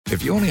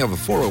If you only have a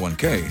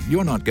 401k,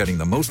 you're not getting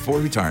the most for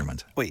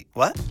retirement. Wait,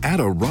 what? Add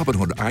a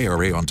Robinhood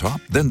IRA on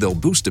top, then they'll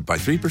boost it by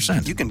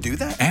 3%. You can do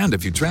that? And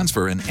if you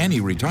transfer in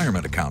any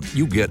retirement account,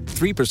 you get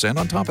 3%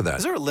 on top of that.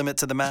 Is there a limit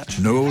to the match?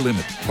 No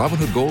limit.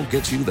 Robinhood Gold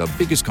gets you the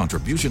biggest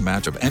contribution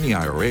match of any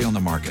IRA on the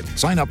market.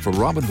 Sign up for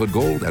Robinhood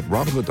Gold at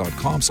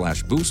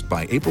Robinhood.com/boost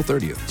by April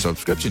 30th.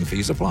 Subscription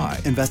fees apply.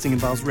 Investing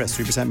involves risk.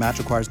 3% match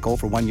requires gold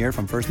for 1 year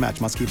from first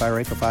match. Must keep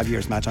IRA for 5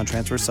 years. Match on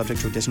transfers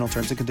subject to additional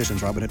terms and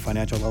conditions. Robinhood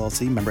Financial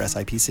LLC, member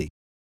SIPC.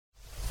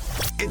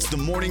 It's the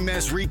Morning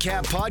Mess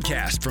Recap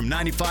Podcast from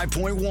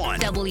 95.1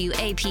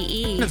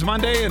 WAPE. It's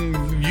Monday and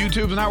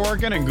YouTube's not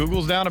working and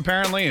Google's down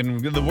apparently and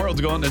the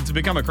world's going, it's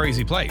become a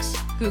crazy place.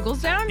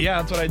 Google's down? Yeah,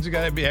 that's what I just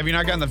got. Have you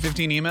not gotten the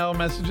 15 email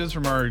messages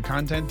from our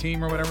content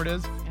team or whatever it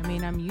is? I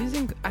mean, I'm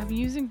using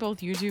both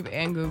YouTube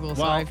and Google,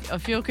 so Well, I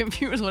feel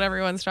confused what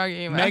everyone's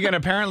talking about. Meghan,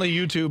 apparently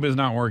YouTube is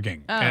not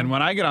working. And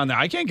when I get on there,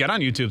 I can't get on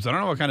YouTube, so I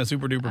don't know what kind of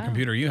super duper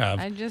computer you have.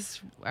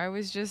 I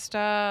was just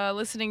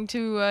listening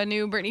to a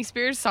new Britney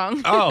Spears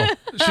song. Oh,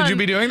 should you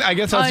be doing that? I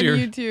guess that's on your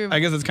YouTube. I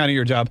guess it's kind of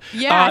your job.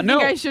 Yeah, I no.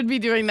 think I should be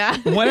doing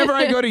that. Whenever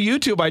I go to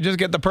YouTube, I just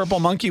get the purple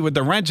monkey with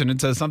the wrench and it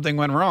says something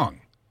went wrong.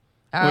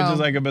 Which is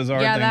like a bizarre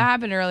thing. Yeah, that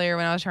happened earlier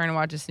when I was trying to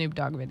watch a Snoop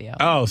Dogg video.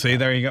 Oh, see,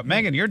 there you go.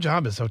 Meghan, your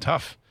job is so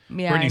tough.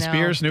 Yeah, Britney I know.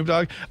 Spears, Snoop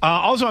Dogg.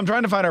 Also, I'm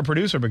trying to find our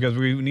producer because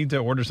we need to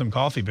order some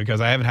coffee because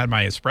I haven't had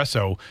my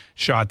espresso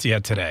shots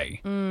yet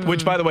today.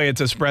 Which, by the way, it's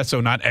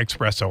espresso, not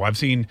espresso. I've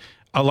seen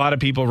a lot of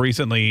people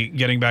recently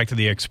getting back to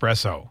the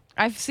espresso.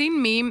 I've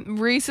seen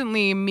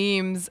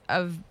memes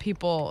of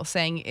people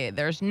saying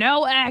there's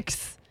no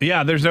X.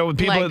 Yeah, there's no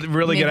people Like, that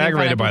really get making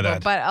fun aggravated of by people,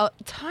 that.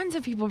 But tons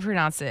of people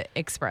pronounce it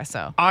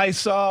espresso. I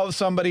saw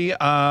somebody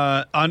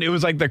on it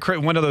was like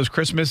one of those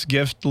Christmas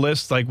gift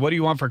lists, like what do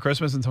you want for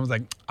Christmas? And someone's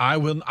like, I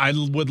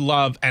would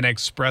love an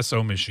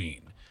espresso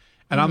machine.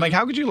 And I'm like,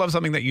 how could you love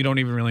something that you don't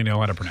even really know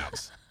how to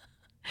pronounce?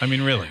 I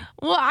mean, really.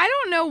 Well, I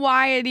don't know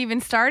why it even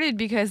started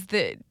because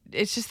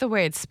it's just the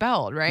way it's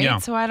spelled, right? Yeah.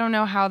 So I don't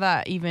know how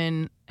that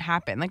even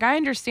happened. Like I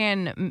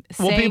understand saying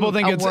Well, people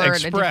think a it's word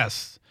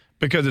express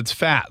because it's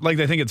fat. Like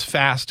they think it's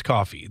fast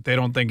coffee. They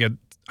don't think it.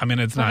 I mean,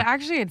 it's but not.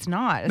 actually, it's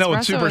not. No,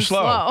 it's Espresso super is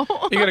slow.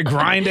 You got to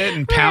grind it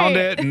and pound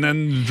Right. it and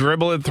then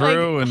dribble it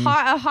through. Like, and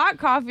a hot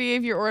coffee,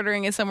 if you're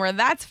ordering it somewhere,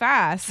 that's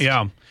fast.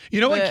 yeah, you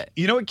know what? But-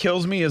 You know what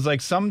kills me is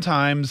like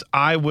sometimes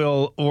I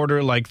will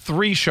order like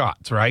 3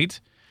 shots, right?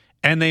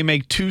 And they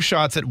make 2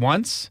 shots at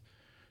once.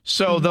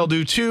 So they'll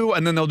do 2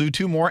 and then they'll do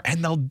 2 more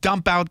and they'll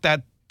dump out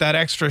that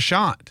extra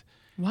shot.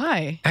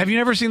 Why? Have you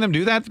never seen them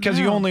do that? Because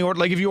you No. only order,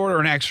 like if you order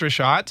an extra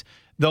shot,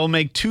 they'll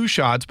make 2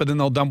 shots, but then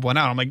they'll dump 1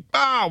 out. I'm like,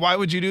 why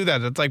would you do that?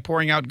 That's like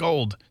pouring out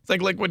gold. It's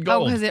like liquid Oh,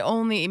 gold. because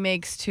it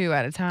makes 2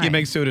 at a time. It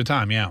makes 2 at a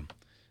time, yeah.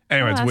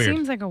 Anyway, it's that weird.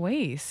 seems like a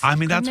waste. I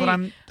mean, that's what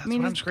I'm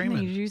couldn't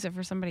screaming. you use it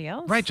for somebody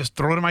else? Right, just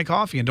throw it in my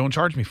coffee and don't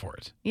charge me for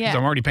it. Yeah. Because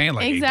I'm already paying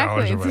like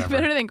exactly. $8 or It's whatever.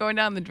 better than going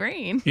down the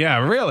drain. Yeah,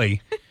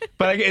 really.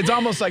 But it's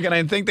almost like, and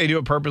I think they do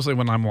it purposely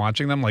when I'm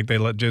watching them, like they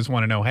just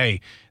want to know,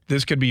 hey,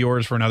 this could be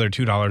yours for another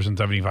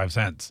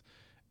 $2.75.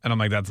 And I'm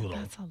like, that's a little.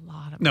 That's a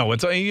lot of No,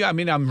 it's. I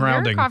mean, I'm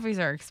rounding. Your coffees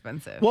are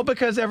expensive. Well,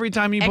 because every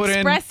time you put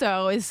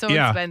Espresso is so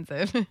Yeah.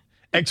 expensive.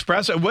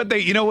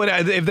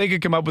 espresso, if they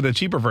could come up with a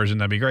cheaper version,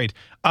 that'd be great.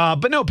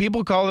 But no,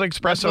 people call it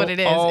espresso That's what it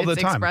is. all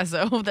It's the time.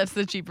 espresso. That's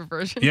the cheaper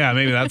version. Yeah,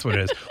 maybe that's what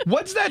it is.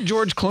 What's that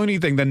George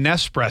Clooney thing? The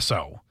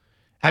Nespresso.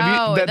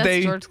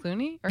 That's George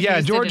Clooney? Or Yeah, he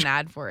just George did an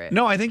ad for it?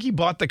 No, I think he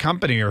bought the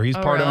company or he's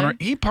part really? owner.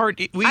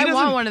 I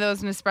want one of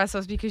those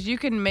Nespressos because you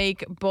can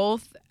make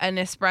both an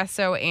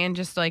espresso and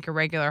just like a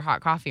regular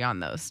hot coffee on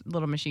those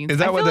little machines. Is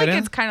that I what feel that like is?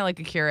 it's kind of like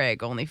a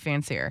Keurig, only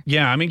fancier.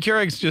 Yeah, I mean,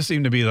 Keurigs just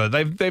seem to be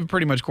they've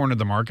pretty much cornered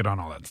the market on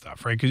all that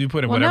stuff, right? Because you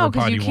put in Well, whatever no,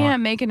 because pod you you can't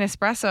want. make an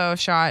espresso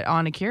shot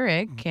on a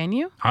Keurig, can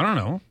you? I don't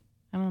know.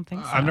 I don't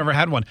think so. I've never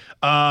had one.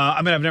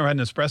 I've never had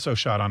an espresso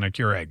shot on a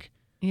Keurig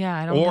Yeah,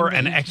 I don't. or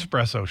think an that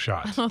espresso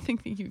shot. I don't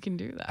think that you can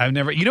do that. I've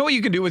never. You know what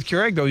you can do with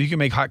Keurig though? You can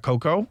make hot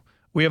cocoa.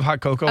 We have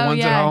hot cocoa Oh, ones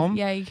yeah, at home.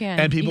 Yeah, you can.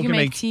 And people you can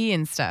make tea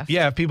and stuff.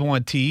 Yeah, if people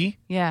want tea.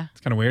 Yeah. It's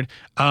kind of weird.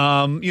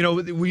 You know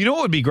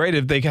what would be great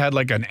if they had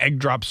like an egg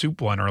drop soup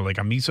one or like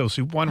a miso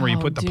soup one where you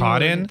put the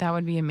pot in. That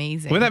would be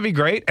amazing. Wouldn't that be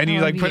great? And That you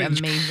would like put be it,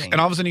 amazing.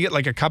 and all of a sudden you get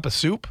like a cup of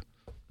soup.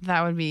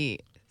 That would be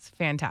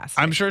fantastic.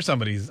 I'm sure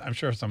somebody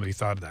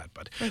thought of that.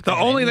 But That's the a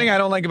good only thing idea. I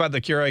don't like about the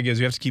Keurig is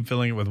you have to keep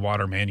filling it with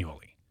water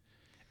manually.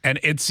 And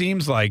it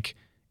seems like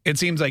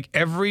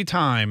every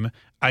time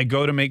I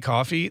go to make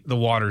coffee, the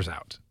water's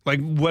out. Like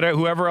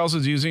whoever else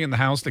is using it in the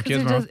house, the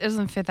kids. It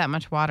doesn't fit that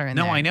much water in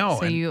No, there. I know.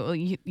 So And-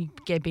 you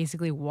get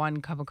basically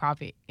 1 cup of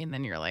coffee, and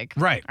then you're like,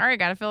 Right. all right,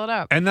 got to fill it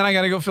up. And then I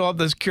got to go fill up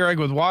this Keurig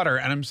with water,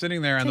 and I'm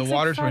sitting there, and the Takes like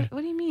water's.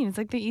 What do you mean? It's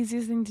like the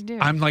easiest thing to do.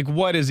 I'm like,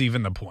 what is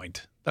even the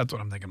point? That's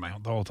what I'm thinking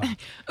the whole time.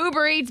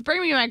 Uber Eats,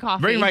 bring me my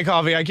coffee. Bring my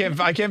coffee. I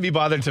can't be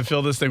bothered to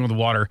fill this thing with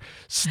water.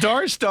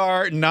 Star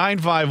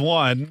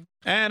 951.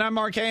 And I'm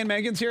Mark K, and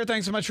Megan's here.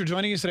 Thanks so much for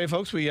joining us today,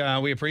 folks. We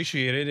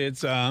appreciate it.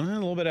 It's a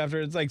little bit after.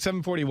 It's like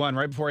 7:41,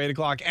 right before 8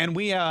 o'clock. And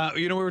we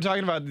were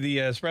talking about the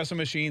espresso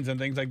machines and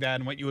things like that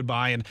and what you would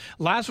buy. And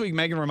last week,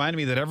 Megan reminded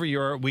me that every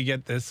year we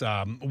get this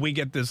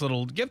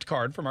little gift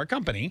card from our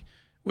company,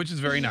 which is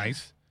very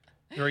nice.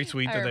 Very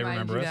sweet that they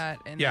remember us. That,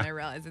 and then I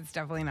realized it's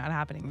definitely not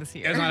happening this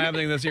year. It's not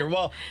happening this year.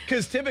 Well,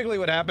 because typically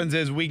what happens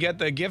is we get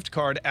the gift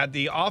card at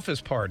the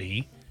office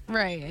party.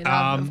 Right. And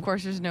of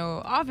course, there's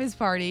no office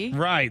party.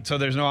 Right. So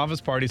there's no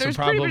office party. There's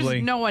so probably pretty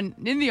much no one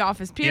in the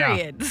office,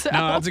 period. Yeah. So.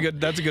 No,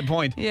 that's a good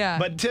point. Yeah.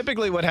 But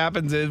typically what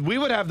happens is we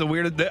would have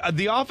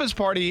the office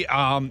party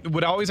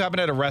would always happen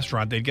at a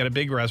restaurant. They'd get a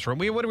big restaurant.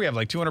 What do we have,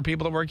 like 200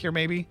 people that work here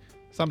maybe?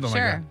 Something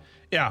like that.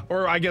 Yeah.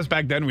 Or I guess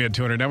back then we had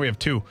 200. Now we have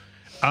 2.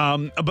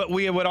 But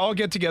we would all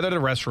get together at a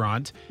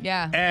restaurant.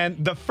 Yeah.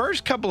 And the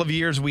first couple of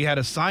years we had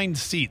assigned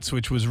seats,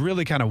 which was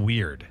really kind of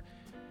weird.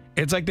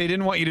 It's like they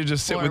didn't want you to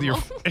just sit with your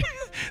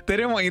they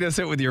didn't want you to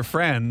sit with your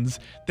friends.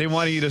 They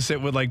wanted you to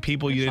sit with like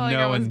people you didn't know.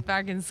 I was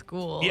back in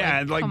school. Yeah,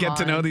 and like get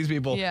to know these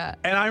people. Yeah.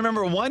 And I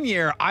remember one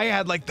year I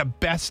had like the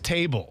best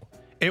table.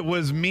 It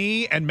was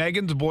me and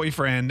Megan's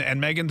boyfriend and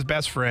Megan's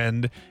best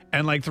friend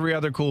and like 3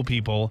 other cool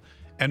people.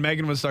 And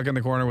Megan was stuck in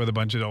the corner with a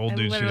bunch of old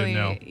dudes she didn't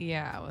know.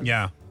 Yeah.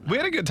 Yeah. We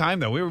had a good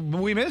time, though.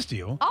 We missed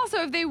you.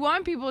 Also, if they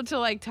want people to,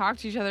 like, talk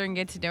to each other and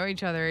get to know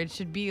each other, it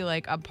should be,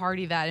 like, a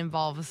party that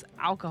involves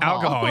alcohol.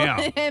 Alcohol,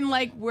 yeah. And,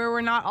 like, where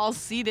we're not all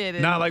seated.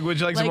 And, not like, would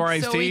you like some more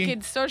iced tea? So we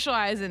could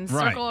socialize and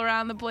circle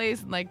around the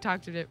place and, like,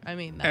 talk to,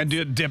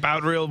 and dip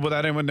out real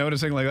without anyone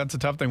noticing. Like, that's a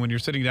tough thing when you're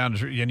sitting down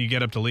and you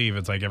get up to leave.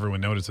 It's like everyone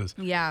notices.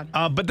 Yeah.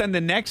 But then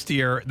the next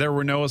year, there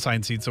were no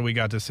assigned seats, so we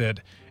got to sit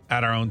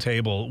at our own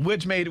table,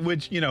 which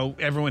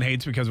everyone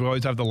hates because we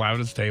always have the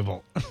loudest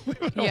table.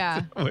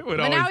 Yeah. But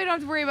now we don't have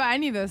to worry about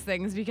any of those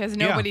things because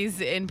nobody's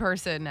in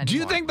person anymore. Do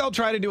you think they'll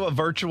try to do a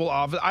virtual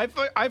office?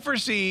 I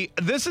foresee,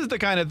 this is the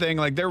kind of thing,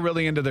 like they're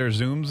really into their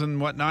Zooms and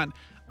whatnot.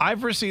 I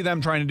foresee them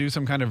trying to do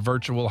some kind of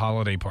virtual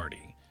holiday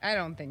party. I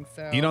don't think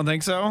so. You don't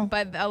think so?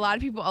 But a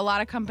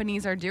lot of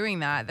companies are doing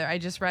that. I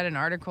just read an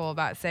article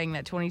about saying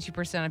that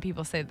 22% of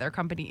people say that their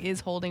company is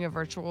holding a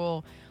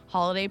virtual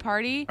holiday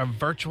party. A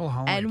virtual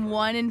holiday And party.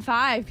 1 in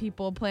 5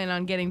 people plan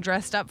on getting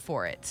dressed up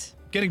for it.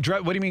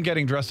 What do you mean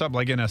getting dressed up?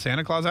 Like in a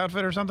Santa Claus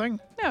outfit or something?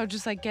 No,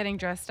 just like getting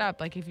dressed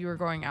up. Like if you were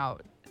going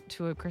out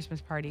to a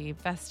Christmas party,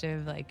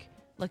 festive, like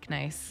look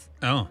nice.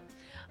 Oh.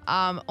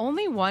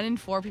 Only 1 in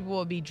 4 people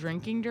will be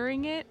drinking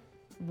during it.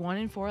 1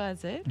 in 4,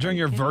 that's it? During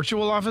your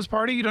virtual office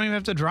party, you don't even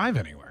have to drive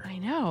anywhere. I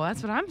know.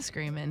 That's what I'm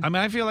screaming. I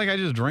mean, I feel like I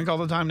just drink all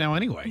the time now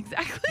anyway.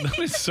 Exactly. That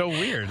is so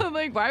weird. I'm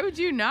like, why would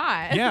you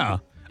not? Yeah.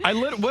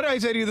 What did I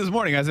say to you this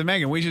morning? I said,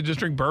 Megan, we should just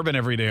drink bourbon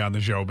every day on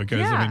the show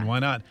because, I mean, why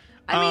not?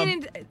 I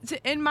mean,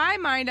 in my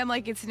mind, I'm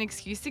like, it's an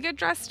excuse to get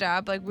dressed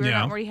up. Like, we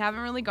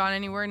haven't really gone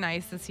anywhere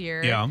nice this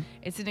year. Yeah.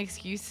 It's an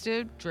excuse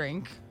to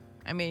drink.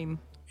 I mean,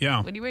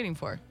 what are you waiting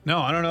for? No,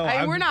 I don't know.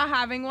 We're not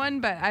having one,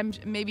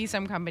 but maybe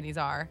some companies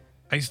are.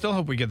 I still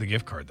hope we get the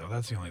gift card, though.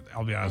 That's the only thing.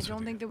 I'll be honest with you. I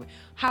don't think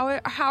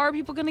that how are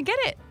people going to get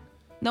it?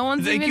 No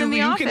one's even in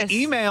the office. You can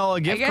email a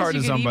gift card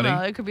to somebody.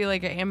 It could be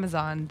like an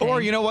Amazon thing.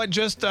 Or you know what?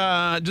 Just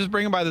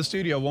bring them by the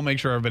studio. We'll make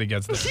sure everybody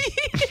gets this.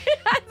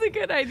 That's a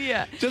good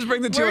idea. Just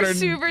bring the We're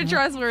super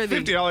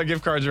trustworthy. $50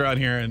 gift cards around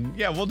here, and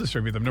we'll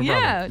distribute them. No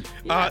problem.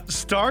 Yeah.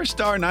 Star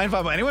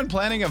 951. Anyone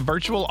planning a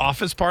virtual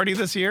office party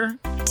this year?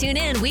 Tune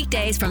in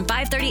weekdays from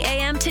 5:30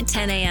 a.m. to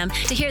 10 a.m.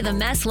 to hear the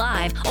mess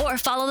live or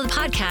follow the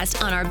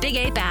podcast on our Big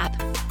Ape app.